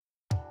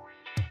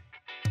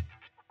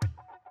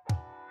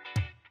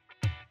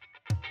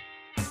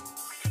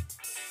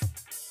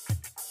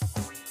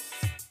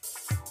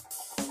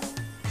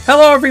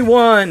Hello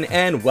everyone,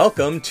 and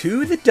welcome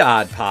to the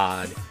Dodd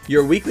Pod,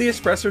 your weekly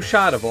espresso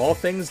shot of all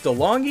things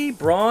DeLonghi,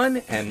 Braun,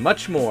 and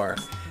much more.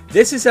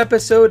 This is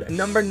episode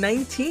number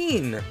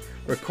 19,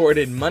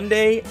 recorded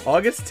Monday,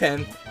 August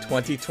 10th,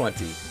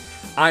 2020.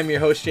 I'm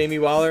your host, Jamie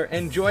Waller,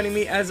 and joining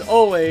me as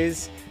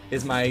always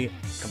is my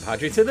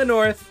compadre to the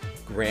north,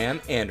 Graham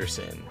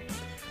Anderson.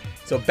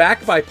 So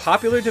back by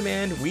popular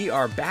demand, we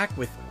are back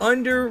with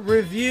Under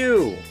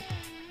Review.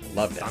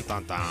 Love that.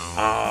 Dun, dun, dun.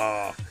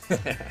 Oh.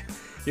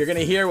 You're going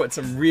to hear what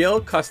some real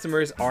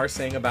customers are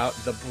saying about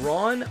the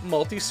Braun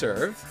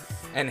MultiServe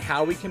and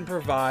how we can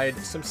provide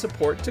some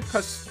support to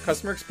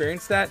customer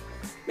experience that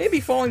may be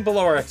falling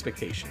below our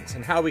expectations,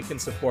 and how we can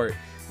support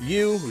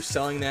you who's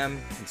selling them,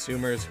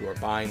 consumers who are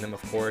buying them,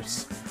 of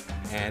course.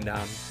 And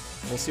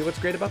we'll see what's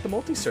great about the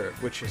MultiServe,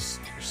 which is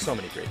so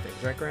many great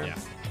things, right, Graham? Yeah.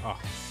 Oh.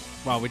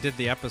 Well, we did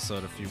the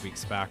episode a few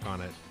weeks back on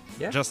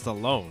it, just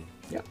alone.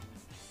 Yeah.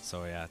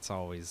 So yeah, it's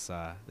always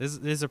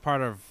these are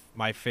part of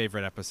my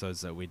favorite episodes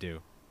that we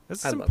do.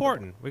 This is love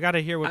important. We got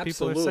to hear what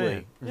people are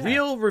saying. Yeah.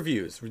 Real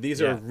reviews.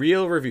 These are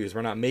real reviews.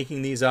 We're not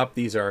making these up.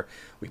 We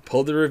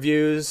pulled the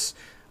reviews.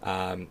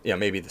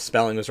 Maybe the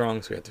spelling was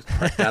wrong, so we have to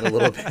correct that a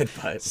little bit.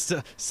 But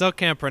still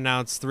can't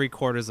pronounce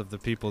 3/4 of the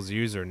people's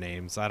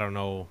usernames. I don't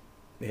know.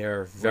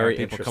 They're very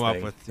people interesting. Come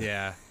up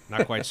with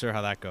not quite sure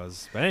how that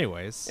goes. But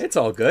anyways, it's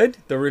all good.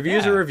 The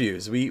reviews are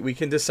reviews. We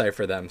can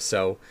decipher them.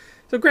 So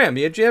Graham,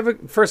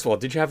 first of all,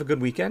 did you have a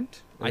good weekend?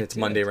 It's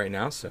Monday right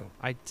now, so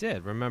I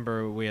did.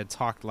 Remember, we had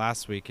talked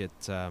last week. It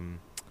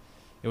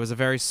was a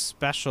very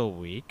special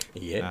week.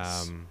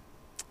 Yes.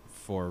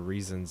 For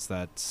reasons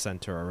that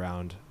center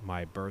around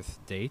my birth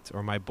date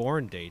or my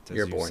born date, as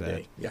your you born said.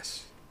 date.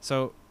 Yes.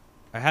 So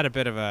I had a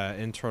bit of an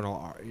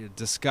internal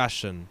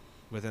discussion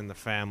within the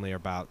family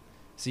about.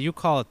 So you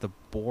call it the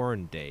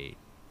born date,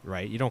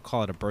 right? You don't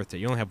call it a birthday.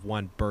 You only have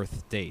one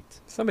birth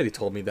date. Somebody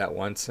told me that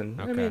once, and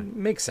I mean, it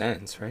makes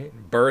sense, right?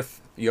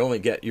 Birth, you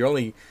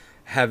only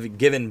have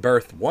given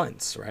birth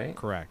once, right?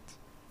 Correct.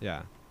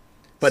 Yeah.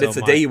 But it's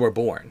the day you were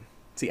born.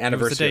 It's the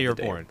anniversary of the day of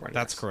you were born.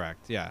 That's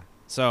correct. Yeah.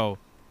 So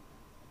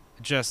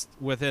just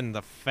within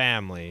the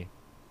family,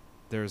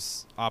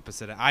 there's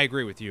opposite. I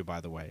agree with you,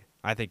 by the way.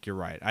 I think you're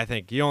right. I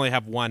think you only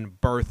have one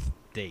birth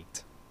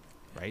date,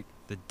 right?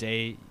 The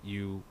day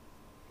you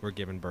were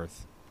given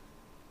birth.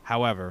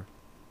 However,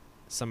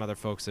 some other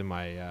folks in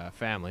my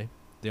family,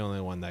 the only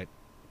one that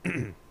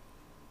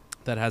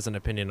that has an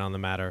opinion on the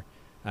matter,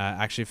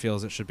 actually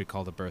feels it should be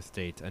called a birth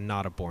date and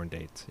not a born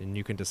date. And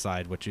you can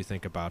decide what you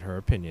think about her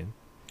opinion.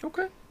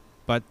 Okay.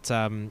 But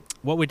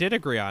what we did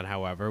agree on,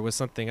 however, was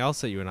something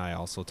else that you and I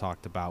also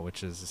talked about,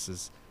 which is this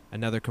is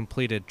another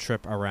completed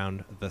trip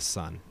around the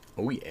sun.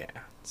 Oh, yeah.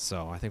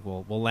 So I think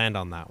we'll land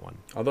on that one.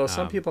 Although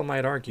some people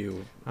might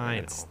argue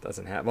it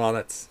doesn't have. Well,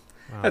 that's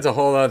a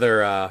whole other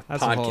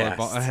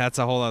podcast. That's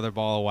a whole other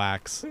ball of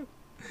wax.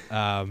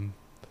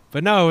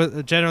 But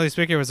no, generally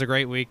speaking, it was a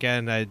great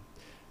weekend.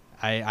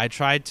 I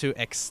tried to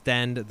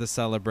extend the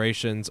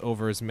celebrations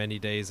over as many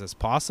days as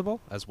possible,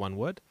 as one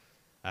would.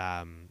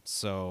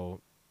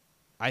 So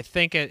I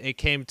think it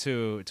came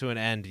to an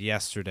end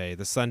yesterday.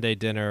 The Sunday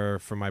dinner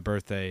for my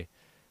birthday,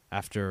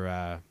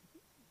 after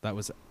that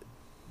was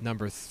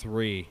number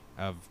 3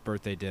 of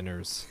birthday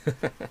dinners.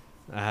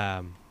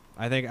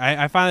 I think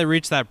I finally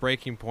reached that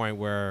breaking point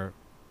where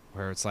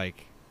it's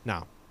like,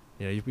 no,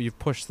 you've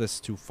pushed this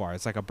too far.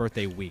 It's like a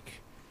birthday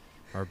week,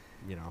 or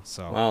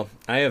so. Well,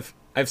 I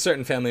have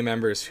certain family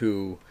members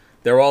who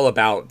they're all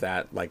about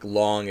that like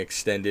long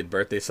extended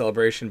birthday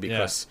celebration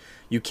because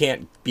you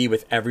can't be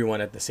with everyone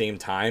at the same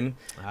time.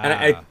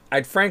 And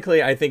I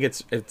frankly I think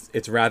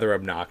it's rather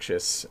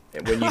obnoxious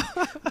when you.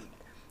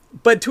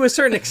 But to a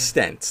certain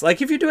extent,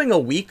 like if you're doing a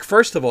week,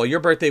 first of all,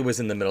 your birthday was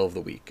in the middle of the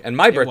week, and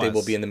my birthday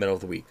will be in the middle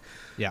of the week.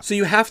 Yeah. So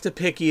you have to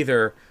pick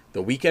either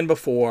the weekend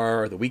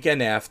before or the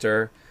weekend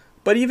after.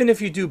 But even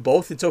if you do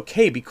both, it's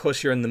okay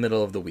because you're in the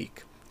middle of the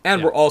week.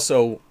 And we're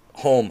also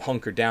home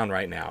hunkered down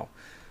right now.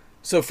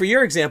 So for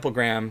your example,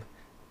 Graham,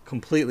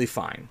 completely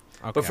fine.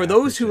 Okay, but for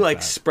those who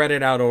spread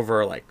it out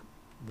over like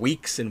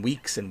weeks and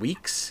weeks and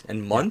weeks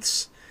and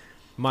months.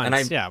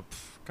 Months,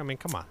 I mean,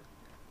 come on.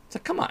 It's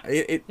like, come on.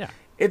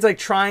 It's like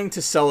trying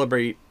to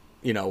celebrate,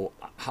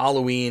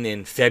 Halloween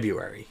in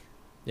February.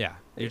 Yeah,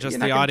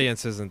 the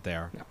audience isn't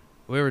there. No.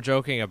 We were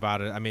joking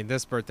about it. I mean,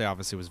 this birthday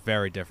obviously was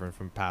very different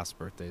from past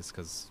birthdays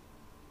because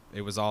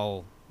it was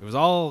all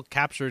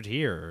captured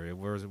here. It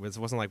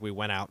wasn't like we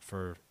went out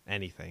for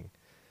anything.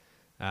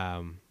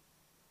 But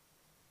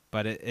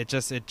it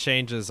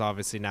changes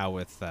obviously now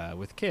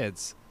with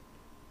kids.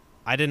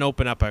 I didn't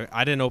open up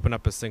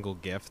a single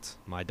gift.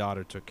 My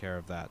daughter took care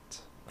of that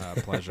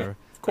pleasure.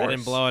 Of course. I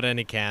didn't blow out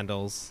any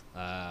candles.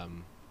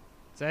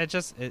 So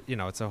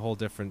it's a whole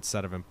different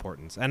set of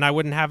importance, and I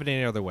wouldn't have it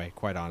any other way.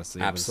 Quite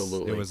honestly,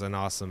 absolutely, it was an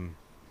awesome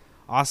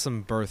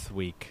birth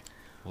week.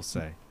 We'll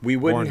say we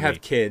wouldn't have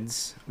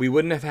kids. We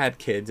wouldn't have had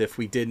kids if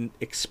we didn't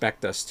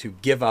expect us to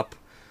give up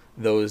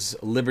those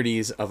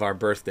liberties of our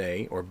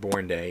birthday or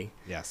born day.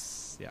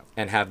 Yes. Yeah.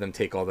 And have them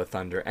take all the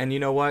thunder. And you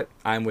know what?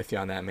 I'm with you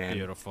on that, man.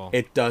 Beautiful.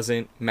 It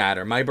doesn't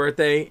matter. My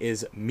birthday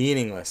is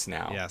meaningless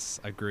now. Yes,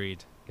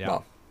 agreed. Yeah.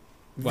 Well,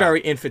 very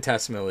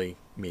infinitesimally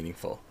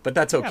meaningful, but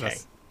that's okay.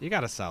 You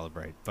got to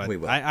celebrate. But we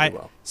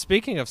will.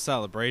 Speaking of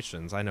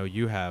celebrations, I know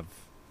you have,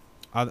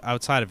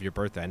 outside of your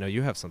birthday, I know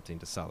you have something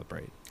to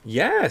celebrate.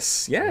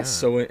 Yes. Yeah.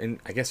 So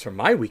I guess for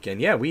my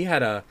weekend, we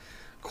had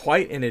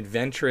quite an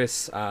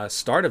adventurous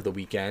start of the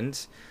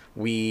weekend.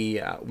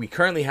 We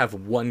currently have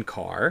one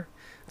car.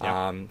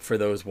 For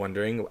those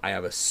wondering, I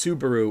have a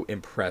Subaru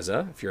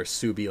Impreza, if you're a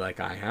Subi like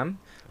I am.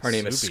 Her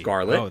name is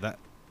Scarlett. Oh,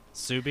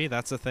 Subi,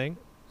 that's a thing?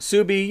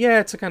 Subi,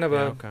 it's a kind of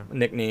a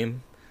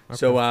nickname. Okay.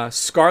 So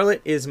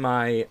Scarlett is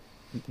my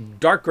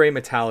dark gray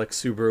metallic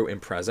Subaru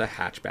Impreza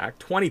hatchback,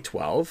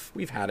 2012.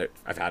 I've had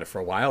it for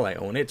a while. I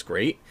own it. It's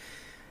great.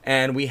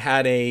 And we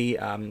had a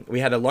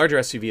larger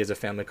SUV as a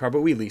family car,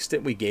 but we leased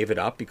it. We gave it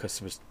up because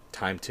it was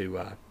time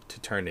to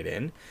turn it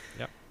in.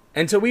 Yep.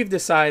 And so we've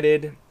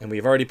decided, and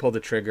we've already pulled the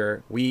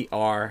trigger, we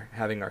are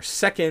having our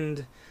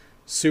second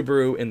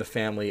Subaru in the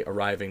family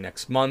arriving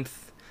next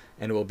month,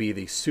 and it will be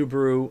the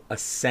Subaru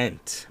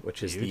Ascent,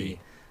 which is the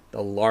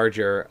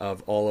larger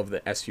of all of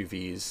the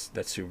SUVs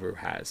that Subaru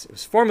has. It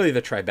was formerly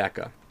the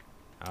Tribeca,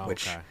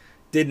 which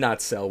did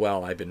not sell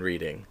well, I've been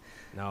reading.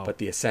 No. But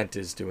the Ascent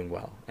is doing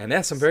well. And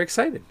yes, I'm very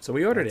excited. So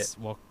we ordered it.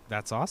 Well,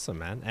 that's awesome,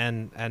 man.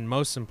 And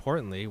most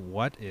importantly,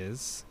 what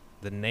is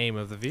the name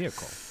of the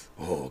vehicle?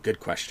 Oh, good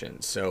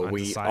question. So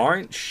we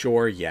aren't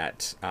sure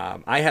yet.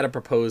 I had a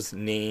proposed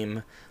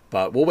name,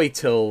 but we'll wait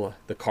till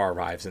the car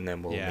arrives and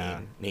then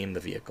we'll name the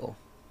vehicle.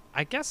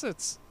 I guess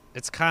it's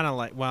kind of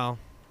like, well,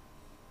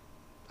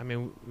 I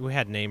mean, we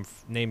had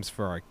names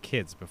for our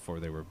kids before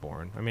they were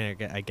born. I mean,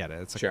 I get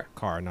it. It's a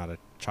car, not a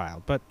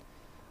child. But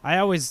I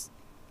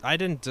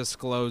didn't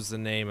disclose the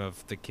name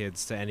of the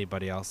kids to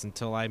anybody else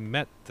until I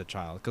met the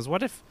child. Because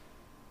what if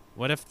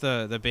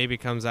the baby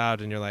comes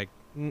out and you're like,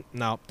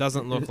 no,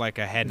 doesn't look like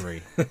a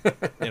Henry,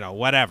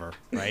 whatever,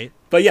 right?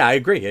 But yeah, I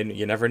agree, and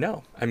you never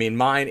know. I mean,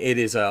 mine it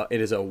is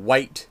a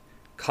white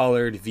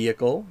colored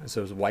vehicle,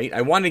 so it's white.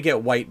 I wanted to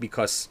get white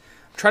because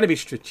I'm trying to be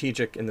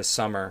strategic in the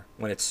summer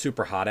when it's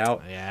super hot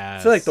out. Yes.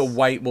 I feel like the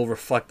white will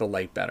reflect the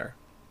light better,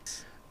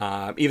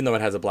 even though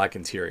it has a black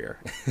interior.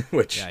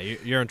 Which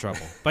you're in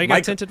trouble. But you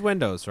got tinted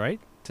windows, right?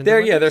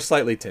 They're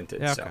slightly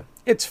tinted, okay. So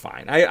it's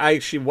fine. I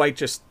actually white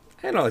just.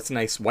 I don't know, it's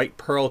nice white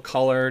pearl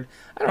colored.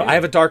 I don't know. I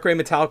have a dark gray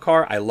metallic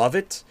car. I love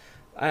it.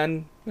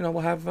 And,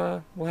 we'll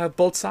have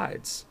both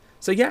sides.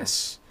 So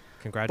yes.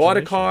 Congratulations. Bought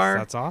a car.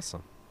 That's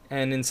awesome.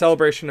 And in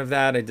celebration of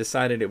that, I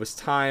decided it was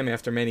time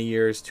after many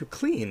years to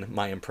clean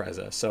my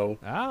Impreza. So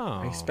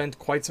I spent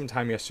quite some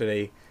time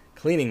yesterday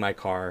cleaning my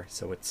car,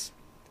 so it's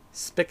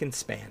spick and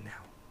span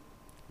now.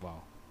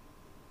 Wow.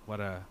 What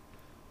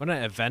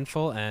an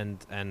eventful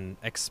and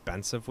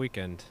expensive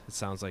weekend it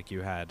sounds like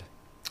you had.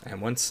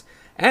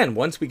 And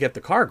once we get the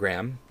car,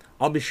 Graham,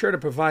 I'll be sure to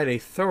provide a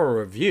thorough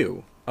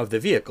review of the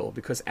vehicle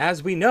because,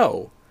 as we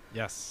know,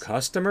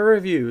 customer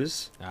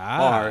reviews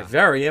are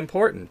very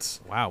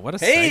important. Wow, what a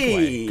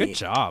segue. Good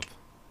job.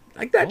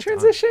 Like that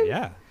transition?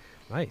 Yeah,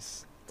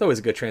 nice. It's always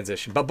a good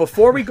transition. But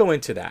before we go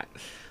into that,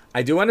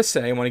 I do want to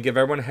say, I want to give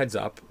everyone a heads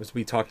up, as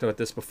we talked about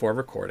this before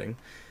recording,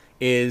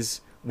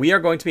 is we are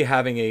going to be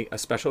having a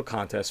special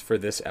contest for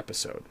this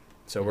episode.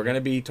 So we're going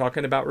to be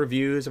talking about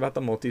reviews about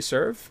the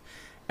MultiServe.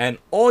 And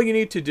all you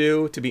need to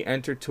do to be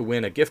entered to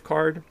win a gift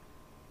card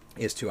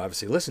is to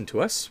obviously listen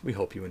to us. We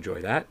hope you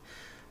enjoy that.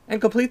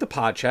 And complete the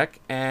pod check.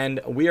 And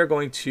we are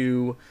going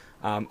to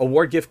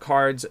award gift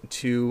cards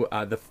to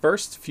the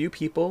first few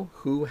people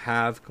who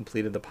have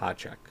completed the pod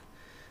check.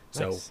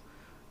 So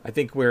I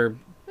think we're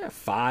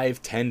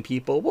 5-10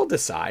 people. We'll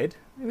decide.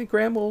 I think,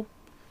 Graham, we'll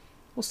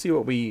see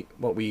what we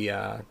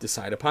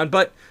decide upon.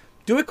 But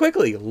do it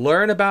quickly.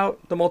 Learn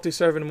about the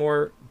MultiServe in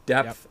more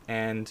depth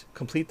and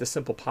complete the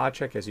simple pod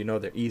check. As you know,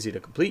 they're easy to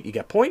complete. You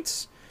get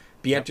points.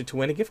 Be entered to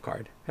win a gift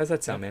card. How's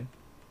that sound, man?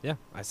 Yeah,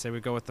 I say we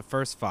go with the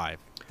first 5.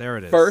 There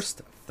it is.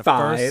 First the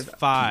five first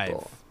 5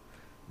 people.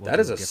 That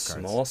is a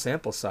small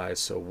sample size,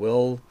 so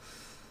we'll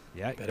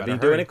better be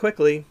doing it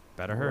quickly.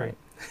 Better hurry.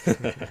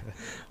 Right.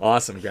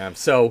 Awesome, Graham.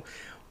 So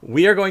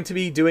we are going to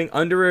be doing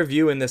under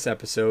review in this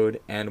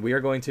episode, and we are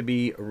going to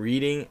be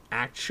reading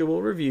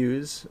actual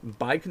reviews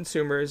by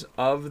consumers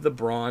of the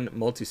Braun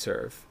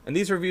MultiServe. And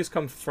these reviews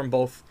come from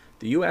both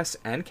the U.S.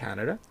 and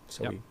Canada,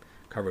 so we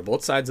cover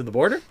both sides of the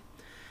border.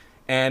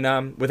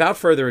 And without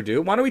further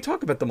ado, why don't we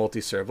talk about the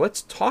MultiServe?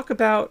 Let's talk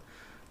about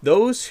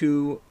those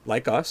who,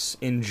 like us,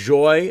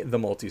 enjoy the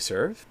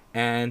MultiServe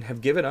and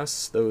have given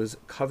us those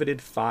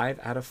coveted 5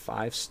 out of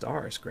 5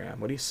 stars,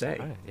 Graham. What do you say?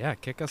 Right. Yeah,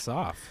 kick us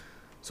off.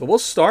 So we'll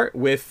start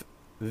with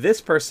this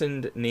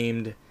person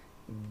named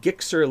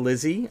Gixer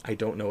Lizzie. I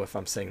don't know if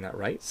I'm saying that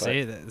right.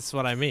 See, that's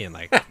what I mean.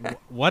 Like,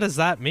 what does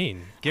that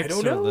mean? Gixer I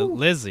don't know.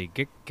 Lizzie.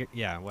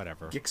 Yeah,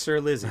 whatever.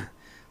 Gixer Lizzie.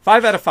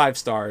 5 out of 5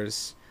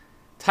 stars.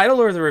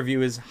 Title of the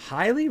review is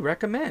Highly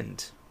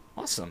Recommend.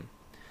 Awesome.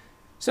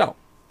 So,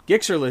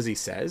 Gixxer Lizzie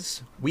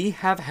says, we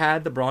have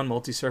had the Braun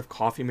MultiServe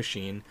coffee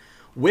machine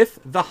with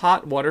the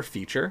hot water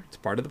feature. It's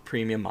part of the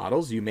premium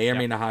models. You may or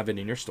may not have it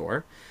in your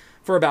store.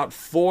 For about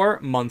 4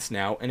 months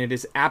now, and it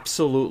has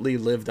absolutely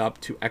lived up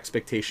to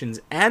expectations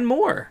and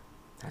more.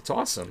 That's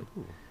awesome.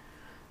 Ooh.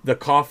 The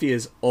coffee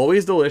is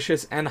always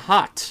delicious and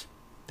hot.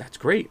 That's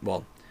great.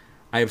 Well,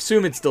 I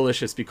assume it's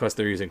delicious because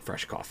they're using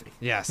fresh coffee.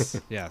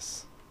 Yes,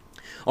 yes.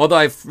 Although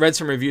I've read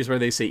some reviews where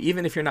they say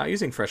even if you're not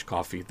using fresh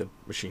coffee, the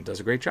machine does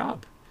a great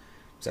job.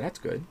 So that's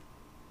good.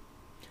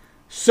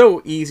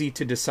 So easy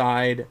to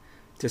decide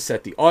to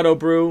set the auto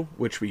brew,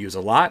 which we use a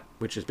lot,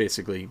 which is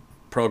basically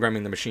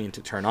programming the machine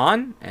to turn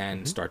on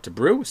and start to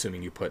brew,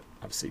 assuming you put,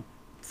 obviously,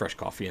 fresh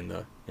coffee in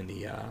the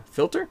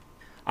filter.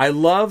 I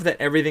love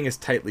that everything is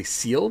tightly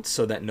sealed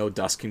so that no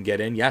dust can get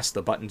in. Yes,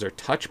 the buttons are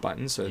touch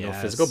buttons, so no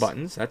physical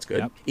buttons. That's good.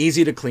 Yep.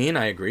 Easy to clean.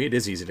 I agree. It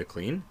is easy to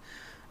clean.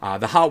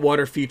 The hot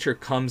water feature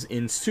comes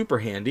in super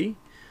handy.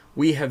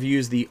 We have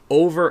used the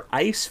over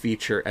ice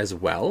feature as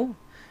well,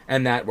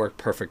 and that worked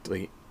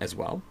perfectly as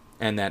well.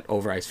 And that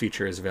over ice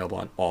feature is available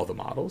on all the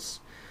models.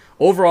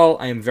 Overall,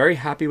 I am very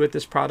happy with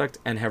this product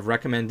and have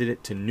recommended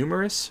it to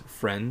numerous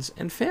friends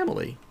and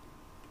family.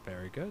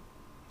 Very good.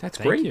 That's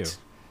great. Thank you.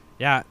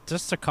 Yeah,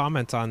 just to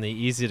comment on the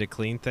easy to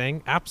clean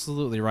thing,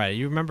 absolutely right.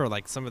 You remember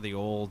like some of the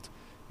old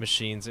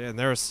machines, and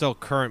there are still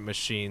current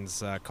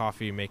machines,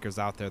 coffee makers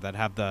out there that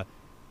have the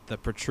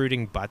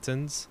protruding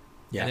buttons.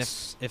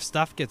 Yes. And if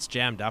stuff gets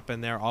jammed up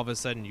in there, all of a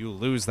sudden you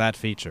lose that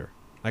feature.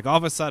 Like all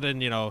of a sudden,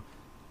 you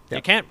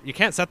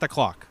can't set the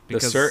clock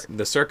because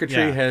the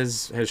circuitry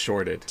has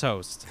shorted.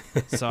 Toast.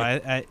 So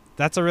I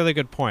that's a really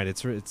good point.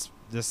 It's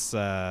this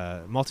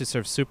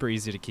MultiServe super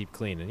easy to keep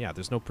clean, and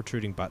there's no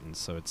protruding buttons,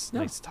 so it's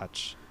nice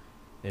touch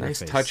interface. Nice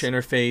touch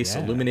interface,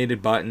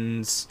 illuminated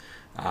buttons.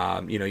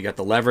 You got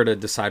the lever to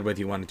decide whether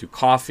you want to do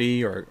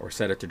coffee or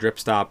set it to drip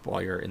stop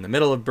while you're in the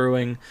middle of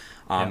brewing,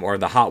 or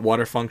the hot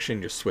water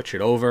function, just switch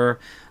it over.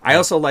 I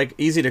also like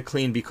easy to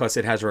clean because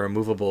it has a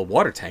removable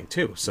water tank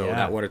too, so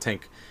that water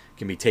tank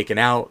can be taken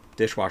out,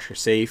 dishwasher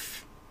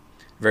safe,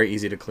 very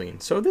easy to clean.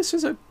 So this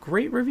is a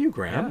great review,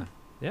 Graham.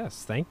 Yeah.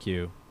 Yes, thank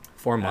you.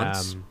 4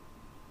 months.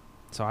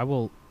 So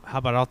how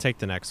about I'll take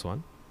the next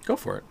one. Go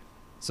for it.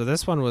 So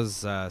this one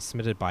was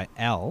submitted by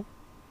L.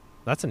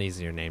 That's an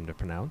easier name to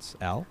pronounce.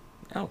 L.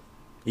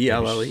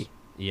 E-L-L-E.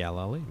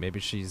 E-L-L-E. Maybe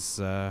she's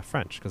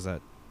French because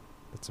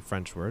that's a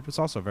French word. It's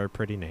also very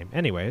pretty name.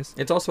 Anyways.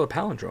 It's also a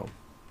palindrome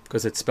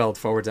because it's spelled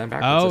forwards and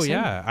backwards. Oh,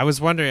 yeah. I was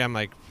wondering.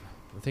 I'm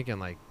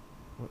thinking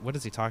what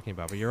is he talking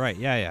about? But you're right.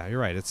 Yeah, you're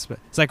right. It's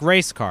like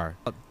race car.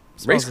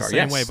 Race car,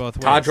 same way both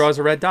ways. Todd draws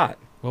a red dot.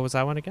 What was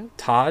that one again?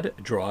 Todd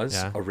draws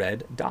a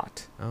red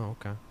dot. Oh,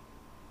 okay.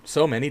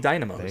 So many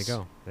dynamos. There you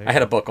go. I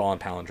had a book all on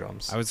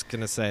palindromes. I was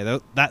going to say,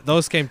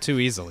 those came too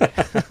easily.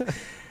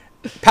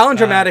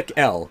 Palindromatic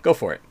L. Go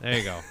for it. There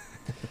you go.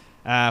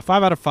 5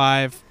 out of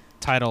 5,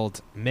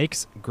 titled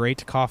Makes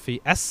Great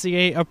Coffee,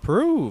 SCA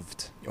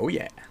approved. Oh,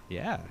 yeah.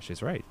 Yeah,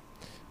 she's right.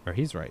 Or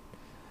he's right.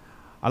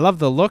 I love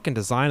the look and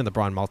design of the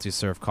Braun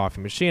MultiServe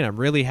coffee machine. I'm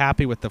really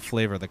happy with the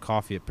flavor of the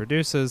coffee it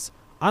produces.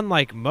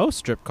 Unlike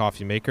most drip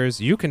coffee makers,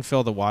 you can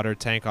fill the water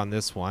tank on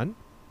this one.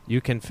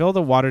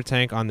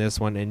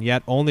 And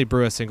yet only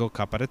brew a single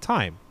cup at a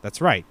time. That's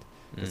right.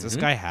 Because this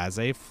guy has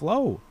a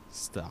flow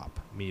stop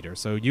meter.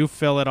 So you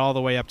fill it all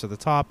the way up to the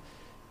top,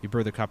 you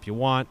brew the cup you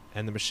want,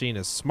 and the machine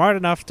is smart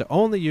enough to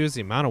only use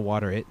the amount of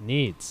water it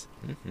needs.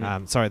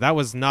 Sorry, that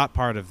was not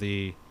part of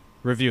the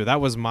review. That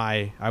was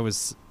I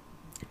was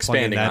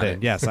expanding that on in.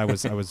 it. Yes, I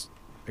was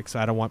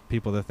I don't want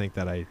people to think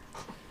that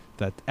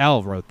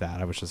L wrote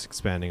that. I was just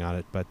expanding on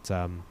it.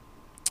 But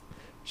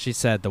she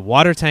said the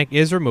water tank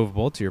is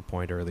removable, to your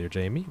point earlier,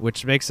 Jamie,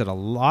 which makes it a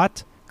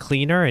lot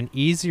cleaner and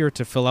easier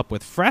to fill up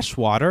with fresh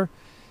water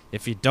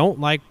if you don't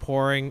like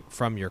pouring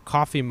from your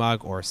coffee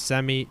mug or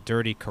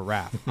semi-dirty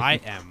carafe. I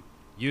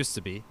used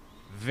to be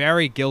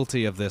very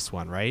guilty of this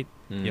one, right?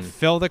 You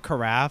fill the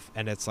carafe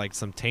and it's like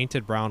some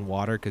tainted brown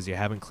water because you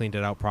haven't cleaned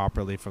it out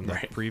properly from the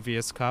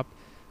previous cup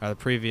or the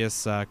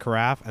previous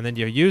carafe, and then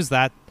you use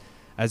that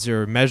as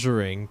you're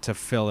measuring to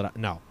fill it up.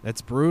 No,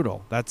 it's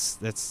brutal.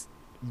 That's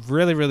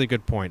really, really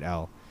good point,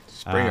 L.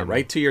 Just bring it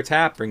right to your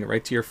tap, bring it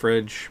right to your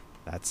fridge.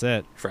 That's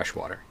it. Fresh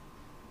water.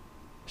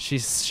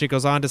 She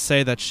goes on to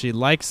say that she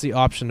likes the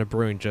option of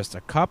brewing just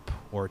a cup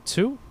or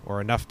two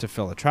or enough to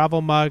fill a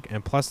travel mug,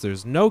 and plus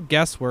there's no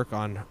guesswork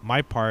on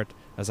my part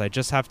as I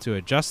just have to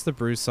adjust the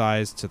brew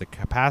size to the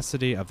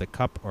capacity of the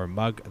cup or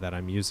mug that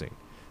I'm using.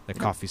 The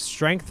coffee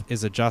strength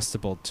is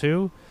adjustable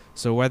too,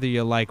 so whether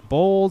you like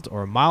bold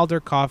or milder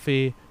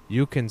coffee,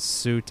 you can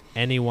suit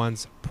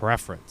anyone's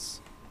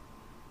preference.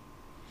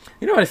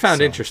 You know what I found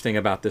interesting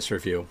about this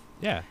review?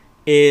 Yeah.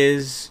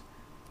 Is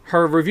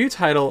her review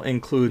title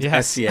includes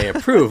SCA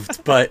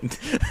approved, but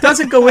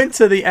doesn't go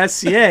into the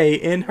SCA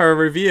in her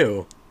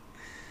review.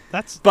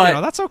 That's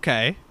that's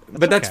okay.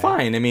 That's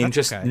fine. I mean,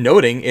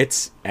 noting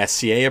it's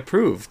SCA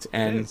approved.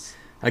 And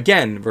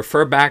again,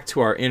 refer back to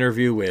our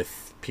interview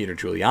with Peter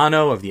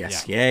Giuliano of the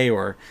SCA,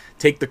 or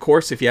take the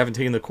course. If you haven't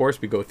taken the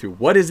course, we go through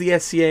what is the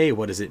SCA,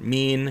 what does it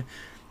mean.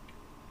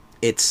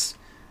 It's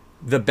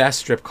the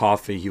best drip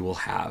coffee you will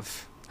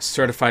have. A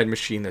certified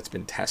machine that's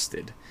been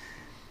tested.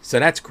 So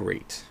that's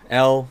great.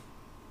 L.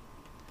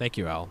 Thank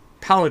you, Al.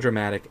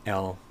 Palodramatic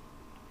L.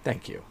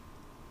 Thank you.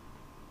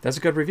 That's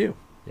a good review.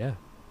 Yeah.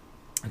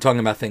 I'm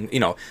talking about things,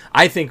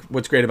 I think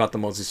what's great about the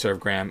MultiServe,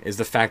 Graham, is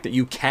the fact that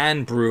you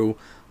can brew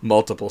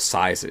multiple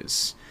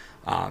sizes.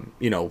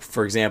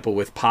 For example,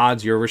 with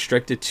pods, you're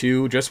restricted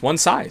to just one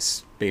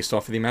size based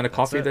off of the amount of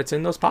coffee that's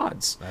in those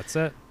pods. That's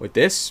it. With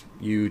this,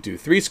 you do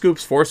 3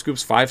 scoops, 4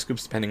 scoops, 5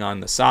 scoops, depending on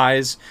the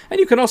size. And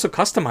you can also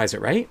customize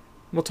it, right?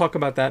 We'll talk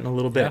about that in a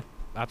little bit.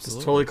 Yeah, absolutely.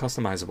 It's totally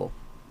customizable.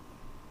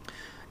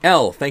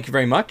 L, thank you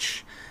very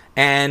much.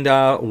 And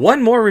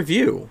one more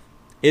review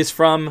is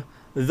from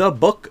The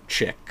Book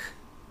Chick.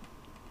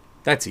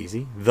 That's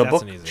easy. That's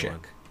Book an easy Chick.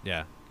 One.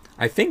 Yeah.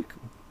 I think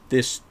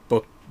this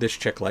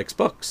chick likes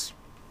books.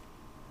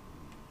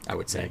 I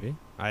would say. Maybe.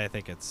 I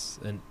think it's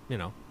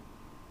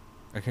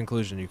a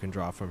conclusion you can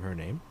draw from her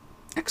name.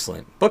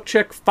 Excellent. Book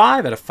Chick,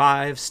 5 out of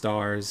 5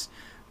 stars.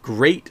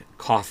 Great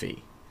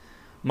coffee.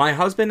 My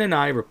husband and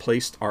I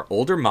replaced our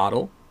older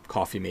model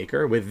coffee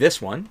maker with this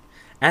one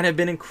and have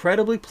been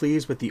incredibly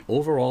pleased with the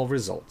overall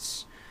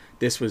results.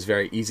 This was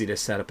very easy to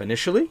set up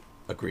initially.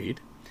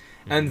 Agreed.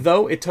 And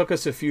though it took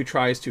us a few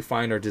tries to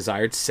find our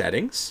desired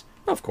settings,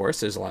 of course,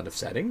 there's a lot of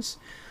settings,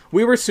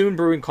 we were soon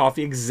brewing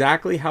coffee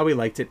exactly how we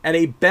liked it at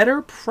a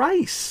better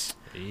price.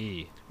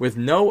 With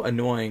no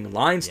annoying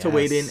lines to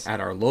wait in at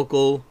our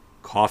local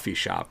coffee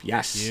shop.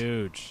 Yes.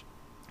 Huge.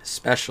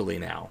 Especially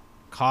now.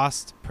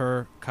 Cost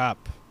per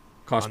cup.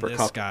 Cost per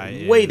cup.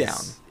 Guy way down.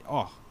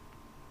 Oh.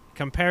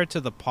 Compared to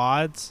the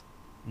pods,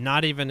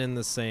 not even in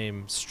the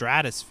same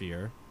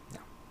stratosphere. No.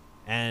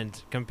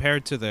 And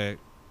compared to the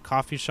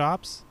coffee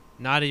shops,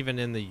 not even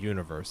in the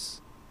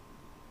universe.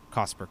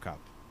 Cost per cup.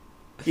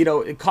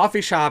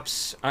 Coffee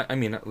shops,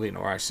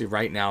 actually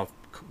right now,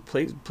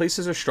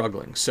 places are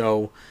struggling.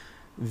 So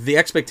the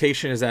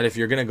expectation is that if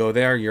you're going to go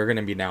there, you're going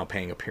to be now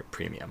paying a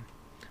premium.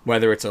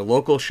 Whether it's a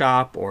local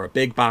shop or a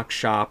big box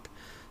shop.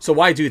 So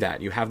why do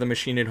that? You have the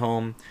machine at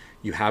home.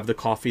 You have the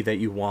coffee that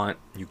you want.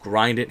 You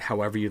grind it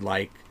however you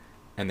like.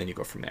 And then you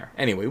go from there.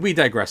 Anyway, we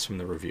digress from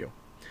the review.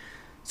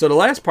 So the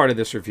last part of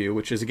this review,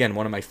 which is, again,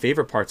 one of my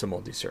favorite parts of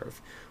MultiServe,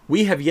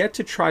 we have yet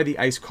to try the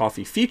iced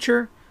coffee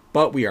feature,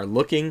 but we are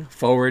looking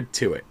forward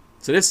to it.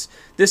 So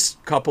this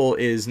couple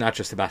is not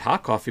just about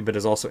hot coffee, but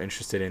is also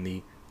interested in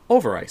the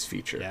over ice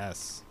feature.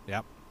 Yes.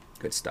 Yep.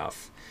 Good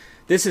stuff.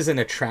 This is an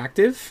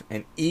attractive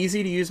and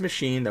easy to use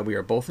machine that we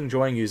are both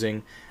enjoying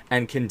using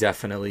and can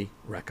definitely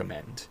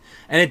recommend.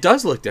 And it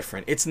does look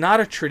different. It's not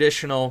a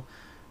traditional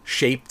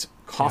shaped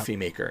coffee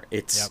maker.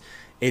 It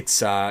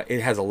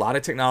has a lot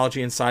of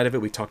technology inside of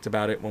it. We talked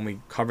about it when we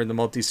covered the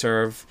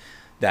MultiServe.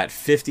 That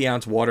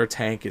 50-ounce water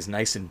tank is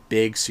nice and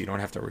big, so you don't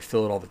have to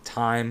refill it all the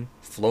time.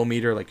 Flow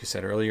meter, like you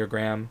said earlier,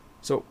 Graham.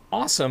 So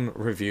awesome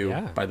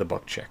review by the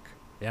Book Chick.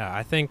 Yeah,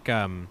 I think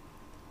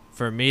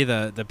for me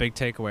the big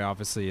takeaway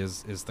obviously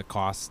is the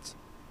cost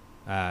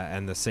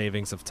and the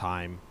savings of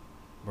time,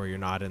 where you're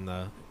not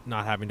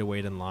having to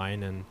wait in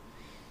line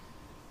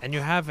and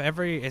you have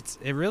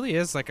it really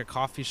is like a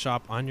coffee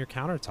shop on your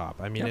countertop.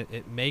 I mean,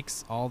 it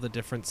makes all the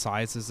different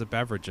sizes of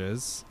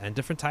beverages and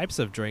different types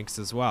of drinks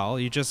as well.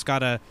 You just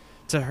gotta.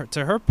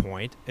 To her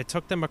point, it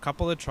took them a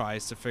couple of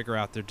tries to figure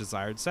out their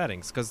desired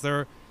settings, because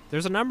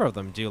there's a number of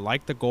them. Do you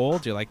like the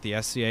gold? Do you like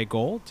the SCA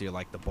gold? Do you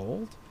like the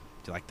bold?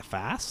 Do you like the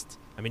fast?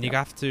 I mean, you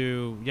have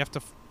to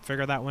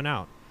figure that one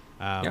out.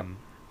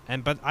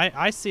 But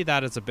I see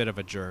that as a bit of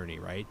a journey,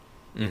 right?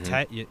 It's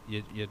a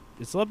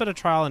little bit of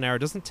trial and error. It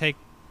doesn't take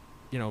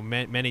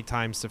many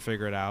times to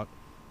figure it out,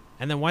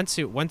 and then once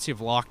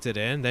you've locked it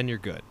in, then you're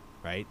good,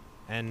 right?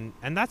 And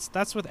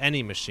that's with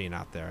any machine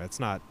out there. It's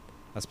not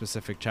a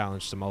specific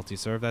challenge to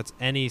MultiServe. That's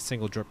any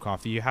single drip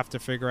coffee. You have to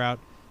figure out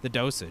the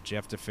dosage. You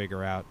have to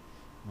figure out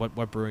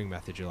what brewing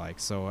method you like.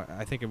 So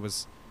I think it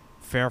was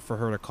fair for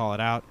her to call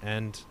it out,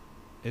 and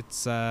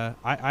it's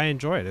I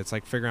enjoy it. It's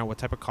like figuring out what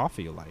type of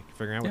coffee you like,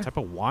 figuring out what type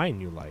of wine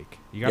you like.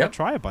 You got to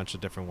try a bunch of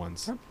different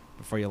ones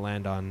before you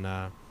land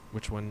on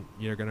which one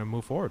you're going to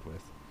move forward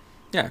with.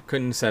 Yeah,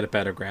 couldn't have said it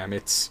better, Graham.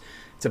 It's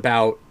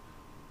about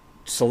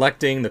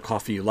selecting the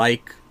coffee you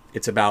like.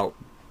 It's about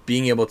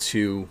being able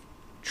to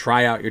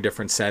try out your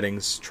different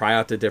settings, try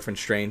out the different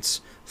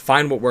strains,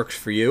 find what works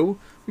for you.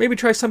 Maybe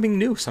try something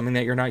new, something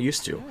that you're not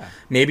used to. Yeah.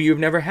 Maybe you've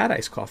never had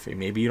iced coffee.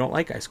 Maybe you don't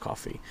like iced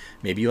coffee.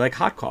 Maybe you like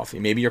hot coffee.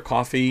 Maybe your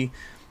coffee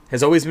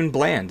has always been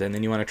bland and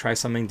then you want to try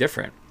something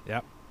different.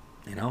 Yep.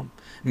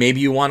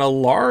 Maybe you want a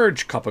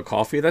large cup of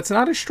coffee that's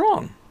not as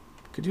strong.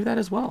 You could do that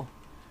as well.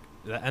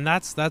 And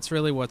that's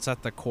really what's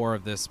at the core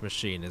of this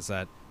machine, is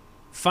that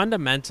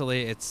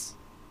fundamentally it's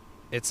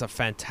a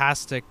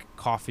fantastic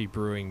coffee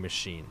brewing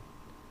machine.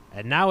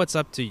 And now it's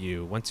up to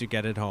you, once you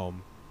get it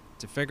home,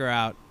 to figure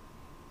out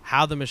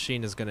how the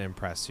machine is going to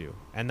impress you.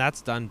 And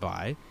that's done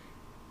by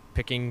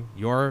picking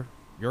your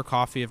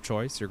coffee of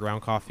choice, your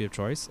ground coffee of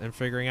choice, and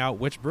figuring out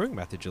which brewing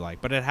method you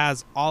like. But it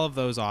has all of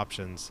those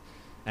options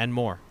and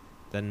more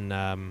than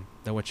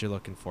what you're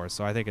looking for.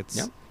 So I think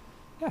it's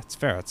it's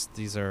fair.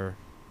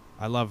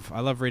 I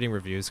love reading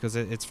reviews because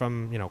it's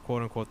from, you know,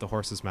 quote unquote the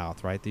horse's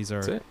mouth, right? These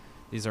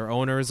are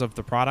owners of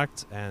the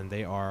product, and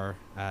they are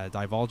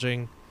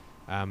divulging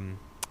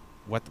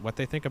what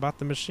they think about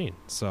the machine.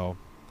 So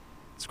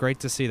it's great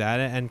to see that.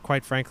 And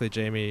quite frankly,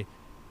 Jamie,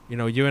 you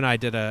know, you and I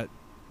did a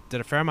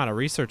fair amount of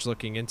research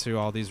looking into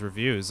all these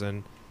reviews,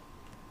 and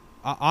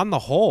on the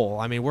whole,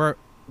 I mean, we're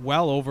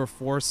well over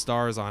 4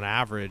 stars on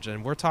average,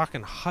 and we're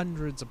talking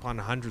hundreds upon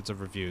hundreds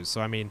of reviews.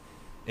 So I mean,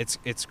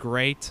 it's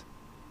great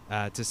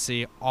to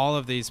see all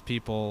of these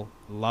people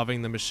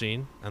loving the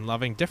machine and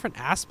loving different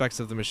aspects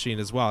of the machine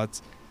as well.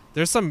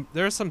 There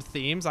are some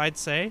themes, I'd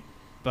say,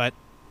 but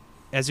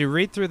as you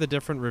read through the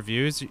different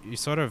reviews, you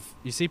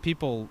see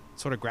people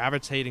sort of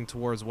gravitating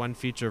towards one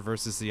feature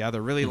versus the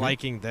other, really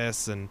liking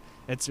this, and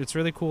it's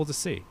really cool to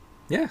see.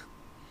 Yeah.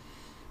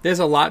 There's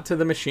a lot to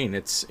the machine.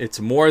 It's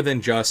more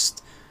than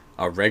just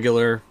a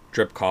regular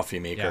drip coffee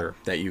maker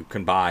that you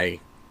can buy,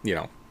 you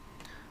know,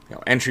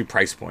 entry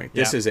price point.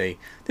 This is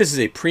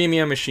a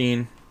premium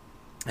machine,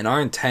 and our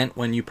intent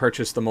when you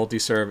purchase the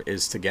MultiServe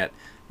is to get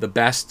the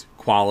best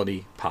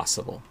quality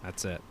possible.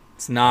 That's it.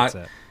 It's not,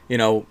 you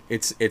know,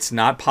 it's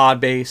not pod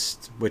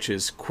based, which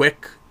is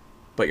quick,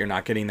 but you're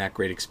not getting that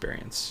great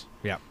experience.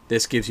 Yeah.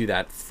 This gives you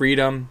that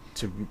freedom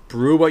to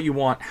brew what you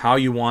want, how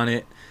you want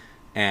it,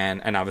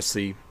 and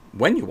obviously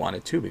when you want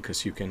it too,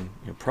 because you can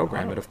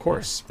program it, of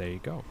course. Yeah, there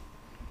you go.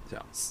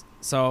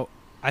 So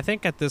I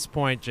think at this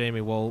point, Jamie,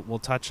 we'll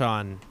touch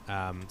on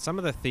some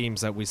of the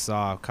themes that we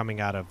saw coming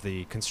out of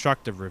the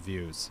constructive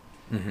reviews.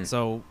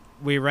 So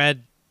we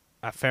read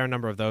a fair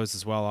number of those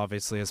as well,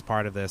 obviously, as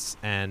part of this.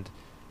 And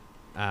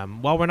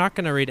while we're not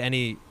going to read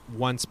any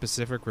one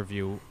specific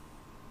review,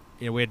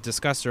 you know, we had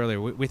discussed earlier,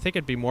 we think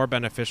it'd be more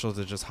beneficial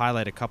to just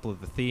highlight a couple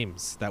of the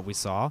themes that we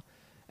saw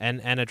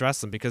and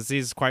address them, because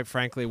these, quite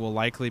frankly, will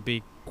likely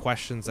be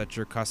questions that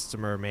your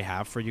customer may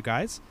have for you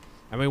guys.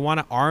 And we want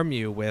to arm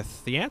you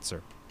with the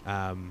answer.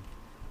 And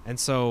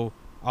so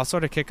I'll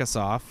sort of kick us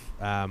off.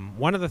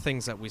 One of the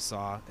things that we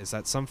saw is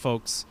that some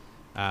folks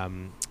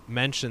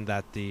mentioned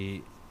that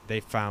they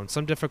found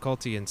some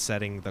difficulty in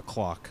setting the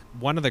clock.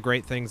 One of the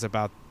great things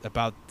about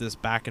this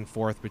back and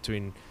forth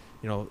between,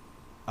 you know,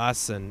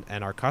 us and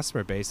our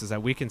customer base is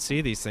that we can see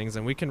these things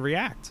and we can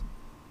react.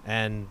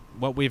 And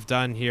what we've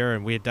done here,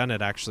 and we had done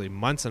it actually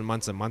months and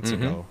months and months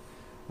ago,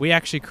 we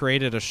actually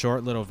created a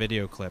short little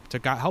video clip to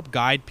help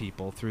guide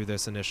people through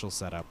this initial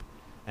setup.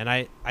 And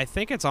I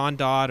think it's on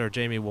Dodd, or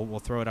Jamie, we'll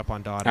throw it up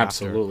on Dodd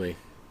absolutely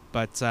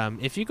after. But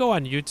if you go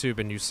on YouTube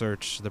and you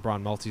search the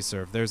Braun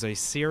MultiServe, there's a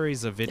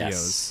series of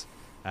videos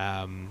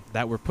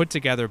that were put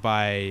together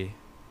by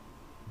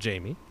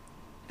Jamie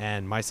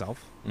and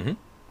myself.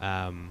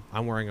 I'm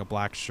wearing a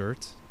black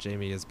shirt.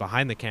 Jamie is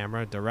behind the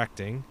camera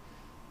directing.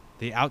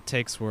 The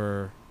outtakes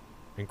were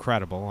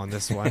incredible on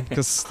this one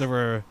because there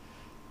were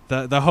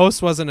the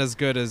host wasn't as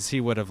good as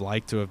he would have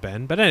liked to have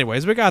been. But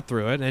anyways, we got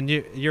through it, and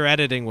your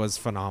editing was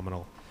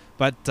phenomenal.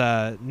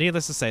 But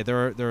needless to say,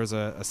 there is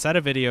a set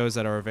of videos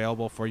that are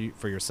available for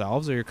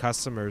yourselves or your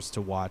customers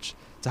to watch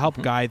to help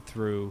guide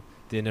through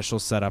the initial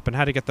setup and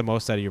how to get the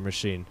most out of your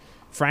machine.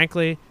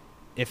 Frankly,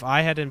 if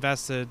I had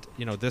invested,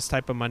 you know, this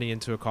type of money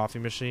into a coffee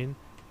machine,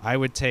 I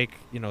would take,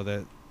 you know,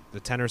 the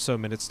 10 or so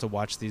minutes to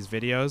watch these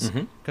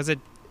videos, because it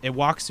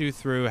walks you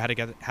through how to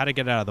get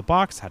it out of the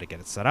box, how to get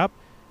it set up,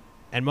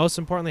 and most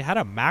importantly, how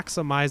to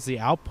maximize the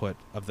output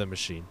of the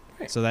machine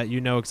so that you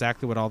know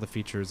exactly what all the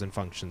features and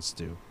functions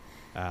do.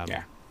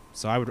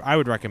 So I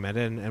would recommend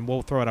it, and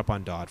we'll throw it up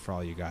on Dodd for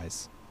all you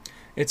guys.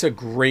 It's a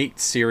great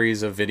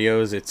series of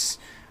videos. It's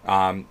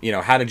you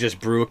know, how to just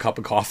brew a cup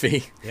of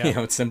coffee. You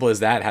know, it's simple as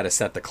that. How to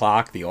set the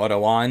clock, the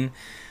auto on.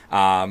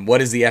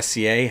 What is the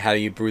SCA? How do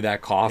you brew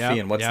that coffee,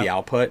 and what's the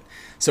output?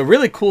 So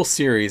really cool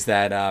series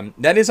that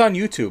that is on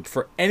YouTube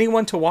for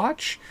anyone to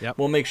watch.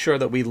 We'll make sure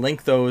that we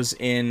link those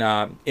in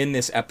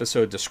this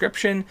episode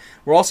description.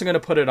 We're also going to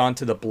put it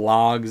onto the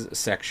blogs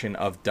section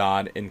of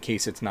Dodd in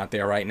case it's not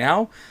there right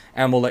now,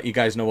 and we'll let you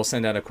guys know. We'll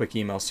send out a quick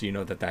email so you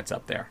know that that's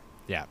up there.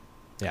 Yeah,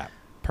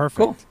 perfect.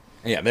 Cool.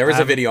 Yeah, there is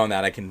a video on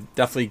that. I can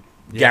definitely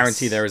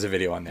guarantee there is a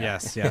video on there.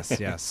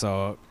 Yes.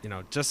 So, you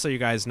know, just so you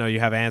guys know,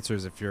 you have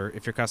answers if your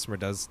customer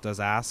does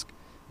ask,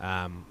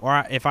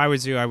 or if I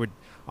was you, I would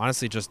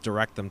honestly just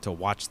direct them to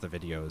watch the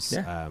videos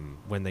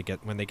when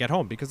they get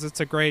home, because it's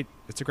a great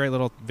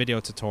little video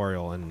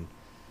tutorial, and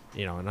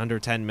you know, in under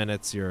 10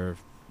 minutes you're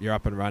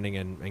up and running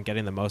and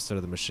getting the most out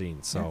of the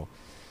machine. So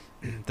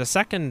the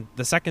second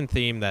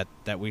theme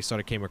that we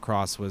sort of came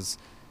across was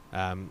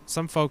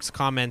some folks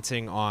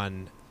commenting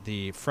on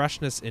the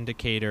freshness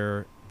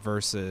indicator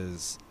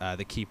versus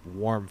the keep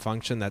warm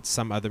function that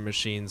some other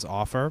machines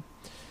offer.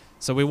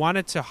 So we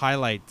wanted to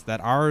highlight that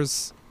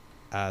ours,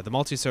 the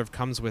MultiServe,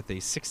 comes with a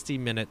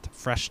 60-minute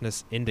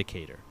freshness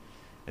indicator.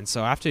 And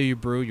so after you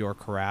brew your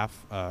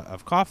carafe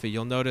of coffee,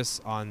 you'll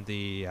notice on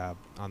the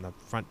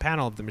front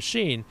panel of the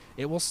machine,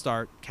 it will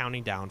start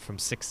counting down from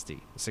 60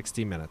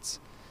 minutes.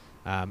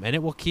 And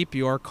it will keep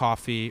your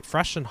coffee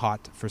fresh and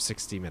hot for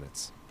 60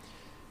 minutes.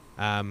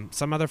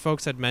 Some other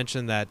folks had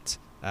mentioned that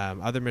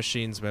Other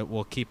machines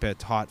will keep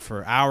it hot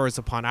for hours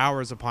upon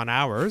hours upon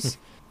hours.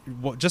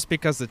 Just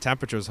because the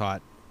temperature is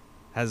hot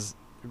has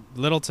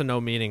little to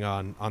no meaning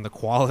on the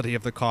quality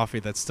of the coffee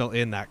that's still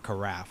in that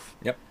carafe.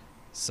 Yep.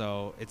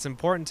 So it's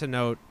important to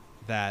note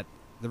that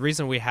the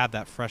reason we have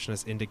that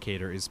freshness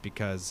indicator is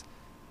because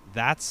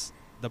that's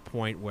the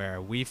point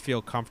where we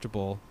feel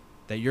comfortable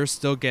that you're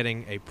still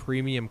getting a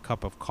premium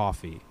cup of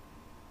coffee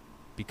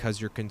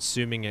because you're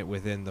consuming it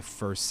within the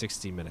first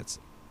 60 minutes.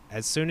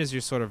 As soon as you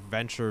sort of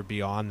venture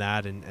beyond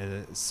that,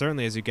 and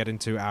certainly as you get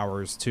into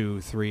hours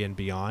 2, 3, and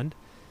beyond,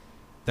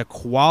 the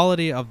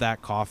quality of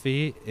that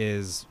coffee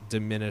is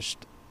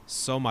diminished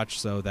so much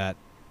so that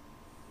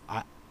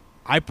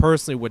I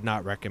personally would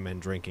not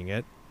recommend drinking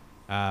it.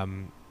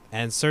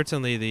 And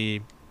certainly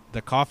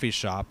the coffee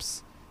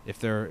shops, if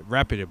they're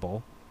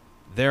reputable,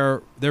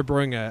 they're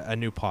brewing a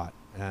new pot.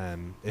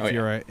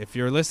 If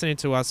you're listening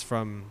to us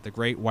from the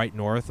Great White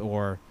North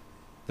or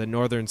the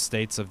northern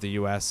states of the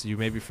U.S., you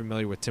may be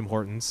familiar with Tim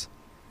Hortons,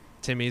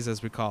 Timmy's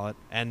as we call it,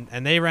 and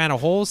they ran a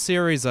whole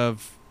series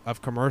of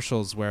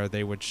commercials where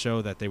they would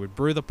show that they would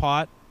brew the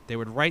pot, they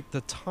would write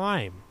the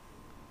time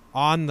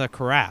on the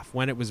carafe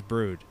when it was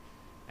brewed,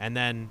 and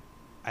then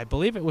I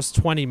believe it was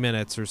 20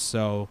 minutes or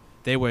so,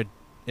 they would,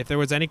 if there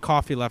was any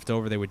coffee left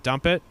over, they would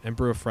dump it and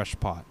brew a fresh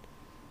pot.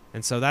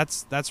 And so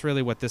that's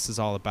really what this is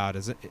all about,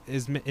 is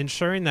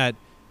ensuring that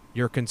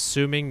you're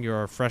consuming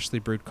your freshly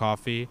brewed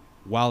coffee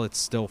while it's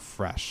still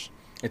fresh.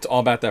 It's all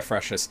about that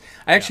freshness.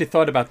 I actually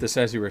thought about this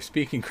as you were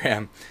speaking,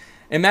 Graham.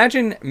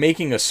 Imagine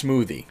making a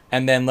smoothie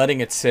and then letting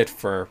it sit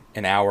for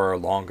an hour or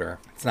longer.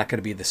 It's not going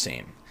to be the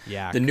same.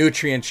 Yeah. The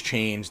nutrients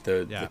change,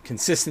 the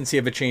consistency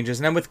of it changes.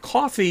 And then with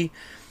coffee,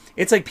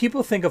 it's like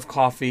people think of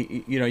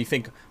coffee, you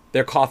think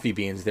they're coffee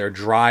beans, they're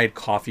dried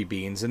coffee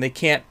beans, and they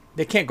can't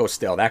go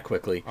stale that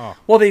quickly. Oh.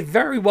 Well, they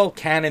very well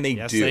can, and they do.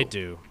 Yes, they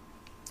do.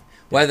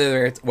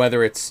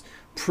 Whether it's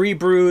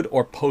pre-brewed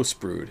or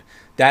post-brewed,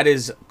 that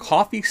is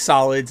coffee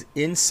solids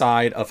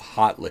inside of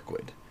hot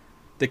liquid.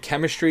 The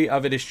chemistry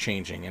of it is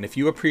changing, and if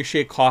you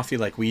appreciate coffee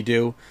like we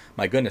do,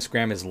 my goodness,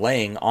 Graham is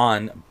laying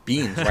on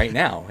beans right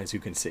now, as you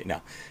can see.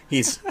 Now,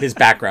 he's his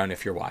background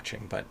if you're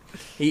watching, but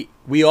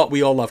we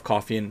all love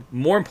coffee, and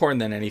more important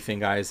than anything,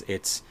 guys,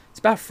 it's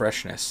about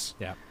freshness.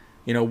 Yeah.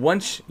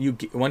 Once you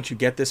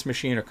get this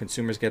machine, or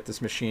consumers get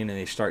this machine and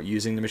they start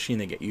using the machine,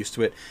 they get used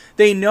to it.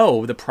 They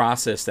know the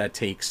process that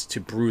takes to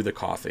brew the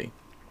coffee,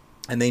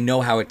 and they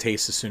know how it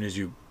tastes as soon as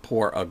you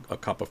pour a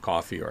cup of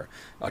coffee or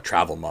a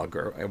travel mug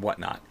or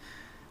whatnot.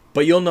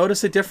 But you'll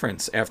notice a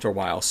difference after a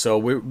while. So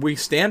we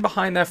stand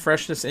behind that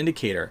freshness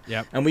indicator,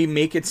 and we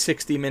make it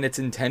 60 minutes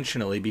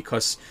intentionally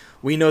because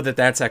we know that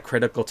that's that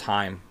critical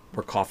time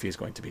where coffee is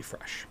going to be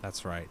fresh.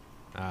 That's right.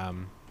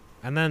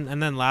 And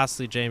then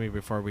lastly, Jamie,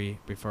 before we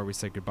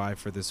say goodbye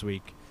for this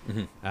week,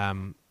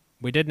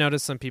 we did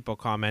notice some people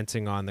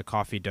commenting on the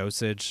coffee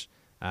dosage,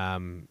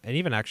 and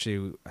even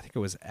actually, I think it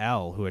was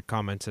Elle who had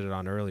commented it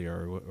on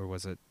earlier, or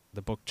was it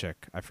the book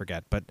chick? I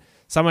forget. But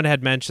someone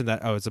had mentioned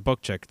that, it's a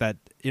book chick, that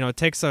it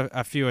takes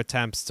a few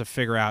attempts to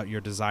figure out your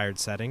desired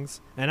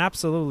settings, and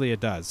absolutely it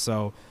does.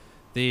 So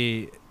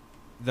the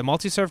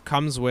MultiServe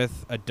comes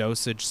with a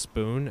dosage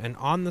spoon, and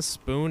on the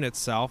spoon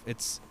itself,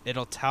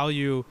 it'll tell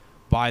you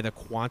by the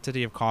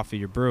quantity of coffee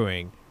you're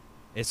brewing.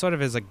 It sort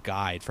of is a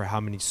guide for how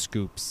many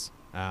scoops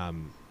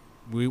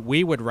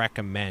we would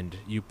recommend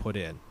you put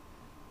in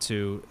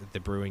to the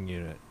brewing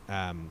unit,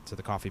 to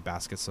the coffee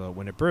basket, so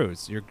when it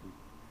brews,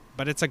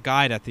 but it's a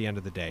guide at the end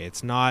of the day.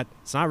 It's not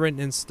written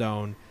in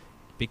stone,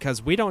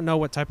 because we don't know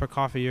what type of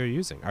coffee you're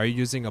using. Are you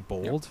using a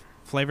bold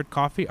flavored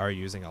coffee? Are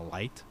you using a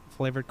light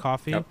flavored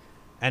coffee? Yep.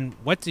 And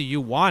what do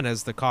you want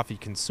as the coffee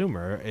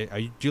consumer?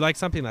 Do you like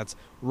something that's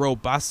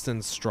robust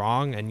and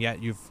strong, and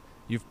yet you've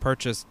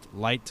purchased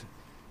light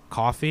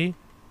coffee?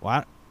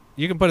 Well,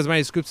 you can put as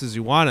many scoops as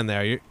you want in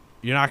there.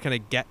 You're not going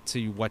to get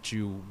to what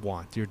you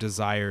want, your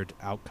desired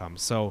outcome.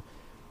 So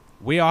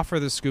we offer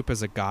the scoop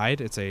as a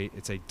guide. It's a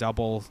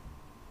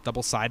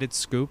double-sided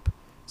scoop.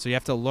 So you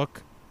have to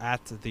look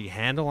at the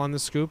handle on the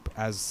scoop,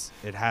 as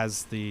it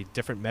has the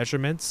different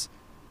measurements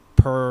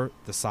per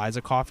the size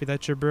of coffee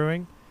that you're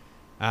brewing.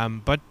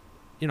 But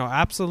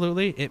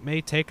absolutely, it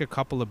may take a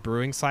couple of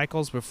brewing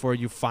cycles before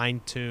you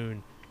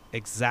fine-tune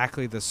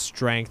exactly the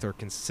strength or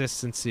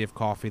consistency of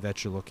coffee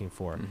that you're looking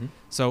for.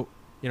 So,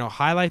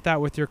 highlight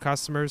that with your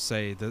customers.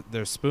 Say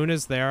their spoon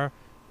is there.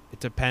 It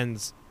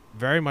depends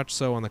very much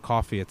so on the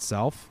coffee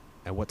itself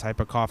and what type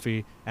of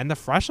coffee, and the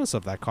freshness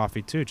of that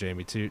coffee too,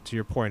 Jamie. To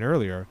your point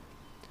earlier,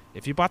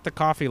 if you bought the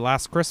coffee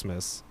last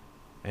Christmas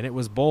and it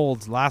was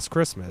bold last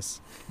Christmas,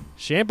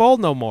 she ain't bold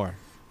no more.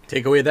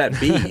 Take away that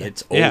B,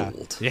 it's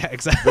old. Yeah,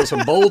 exactly. Goes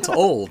from bold to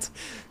old.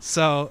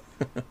 So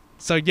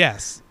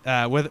yes,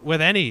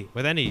 with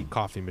any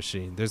coffee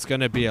machine, there's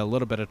going to be a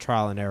little bit of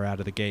trial and error out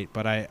of the gate.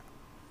 But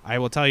I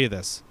will tell you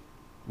this: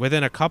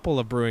 within a couple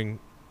of brewing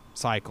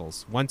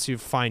cycles, once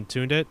you've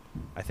fine-tuned it,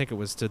 I think it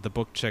was to the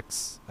book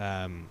chick's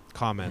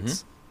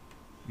comments,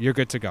 you're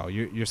good to go.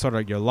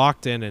 You're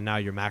locked in, and now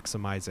you're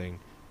maximizing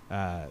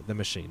the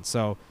machine.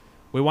 So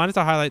we wanted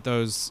to highlight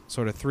those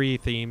sort of 3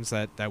 themes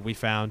that we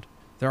found.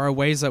 There are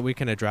ways that we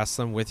can address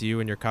them with you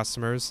and your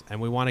customers,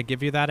 and we want to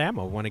give you that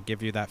ammo. We want to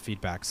give you that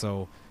feedback.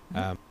 So,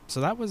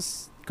 so that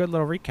was a good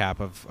little recap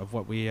of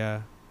what we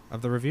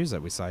of the reviews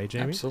that we saw,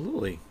 Jamie.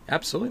 Absolutely,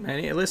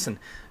 man. Hey, listen,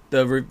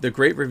 the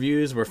great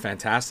reviews were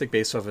fantastic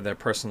based off of their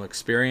personal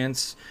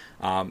experience.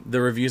 The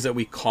reviews that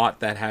we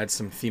caught that had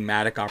some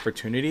thematic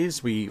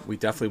opportunities, we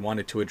definitely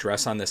wanted to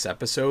address on this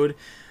episode.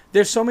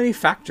 There's so many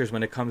factors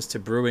when it comes to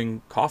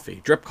brewing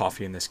coffee, drip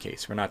coffee in this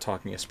case. We're not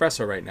talking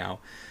espresso right now.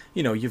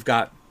 You know, you've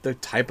got the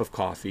type of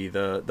coffee,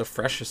 the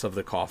freshness of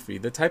the coffee,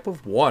 the type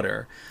of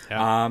water,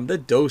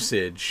 the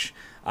dosage,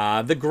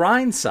 the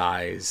grind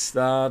size,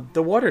 the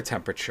water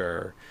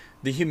temperature,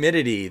 the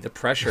humidity, the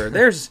pressure.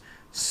 There's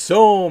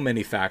so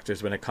many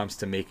factors when it comes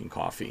to making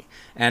coffee.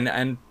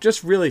 And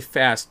just really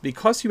fast,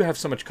 because you have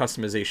so much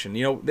customization,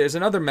 you know, there's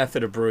another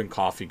method of brewing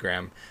coffee,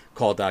 Graham,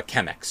 called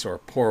Chemex, or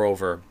pour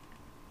over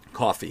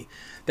coffee,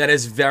 that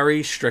has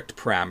very strict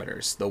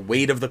parameters. The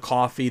weight of the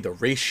coffee, the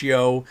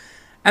ratio,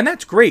 and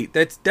that's great.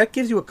 That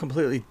gives you a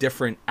completely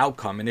different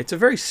outcome, and it's a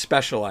very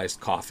specialized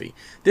coffee.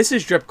 This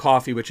is drip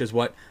coffee, which is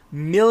what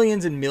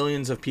millions and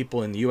millions of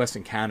people in the US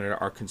and Canada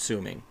are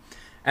consuming.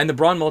 And the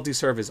Braun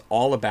MultiServe is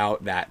all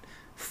about that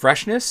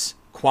freshness,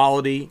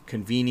 quality,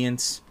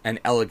 convenience,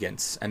 and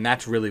elegance, and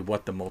that's really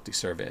what the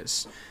MultiServe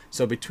is.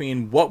 So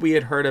between what we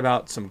had heard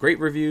about, some great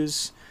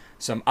reviews,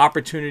 some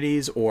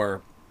opportunities,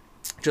 or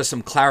just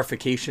some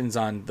clarifications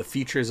on the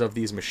features of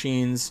these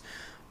machines,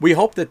 we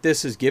hope that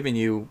this has given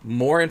you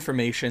more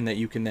information that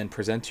you can then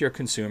present to your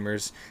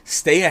consumers,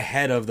 stay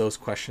ahead of those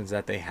questions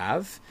that they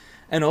have,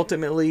 and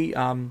ultimately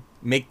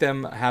make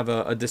them have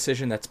a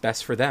decision that's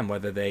best for them,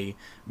 whether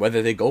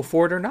they go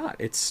for it or not.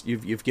 It's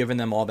you've given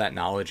them all that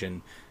knowledge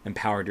and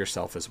empowered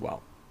yourself as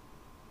well.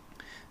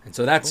 And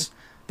so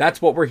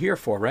that's what we're here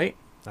for, right?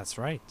 That's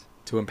right.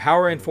 To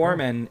empower, inform,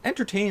 and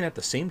entertain at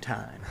the same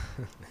time.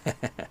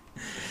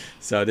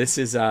 So this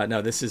is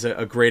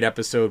a great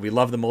episode. We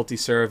love the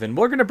MultiServe, and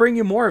we're going to bring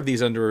you more of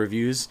these under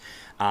reviews.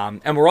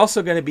 And we're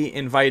also going to be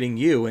inviting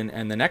you,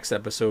 and the next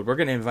episode, we're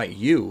going to invite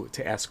you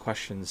to ask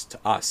questions to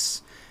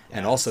us,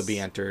 and also be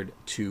entered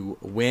to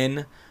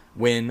win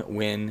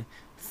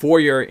for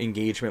your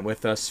engagement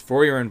with us,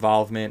 for your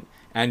involvement,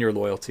 and your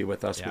loyalty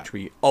with us, which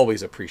we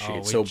always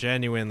appreciate. We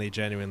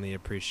genuinely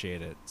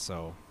appreciate it.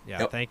 So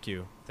thank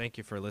you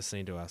for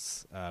listening to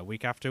us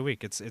week after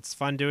week. It's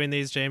fun doing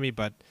these, Jamie,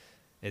 but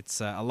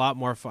it's a lot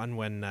more fun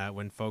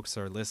when folks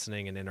are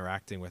listening and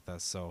interacting with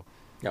us. So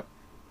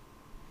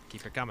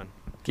keep it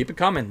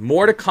coming.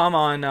 More to come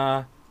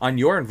on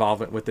your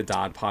involvement with the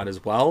Dodd Pod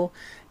as well,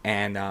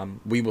 and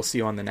we will see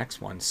you on the next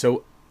one.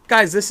 So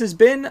guys, this has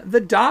been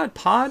the Dodd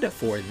Pod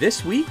for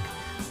this week.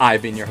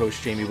 I've been your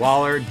host, Jamie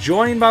Waller,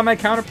 joined by my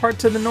counterpart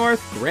to the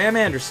north, Graham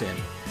Anderson.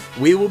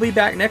 We will be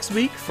back next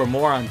week for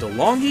more on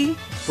DeLonghi,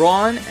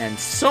 Braun, and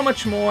so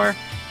much more.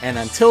 And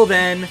until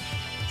then,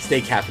 stay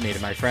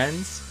caffeinated, my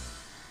friends.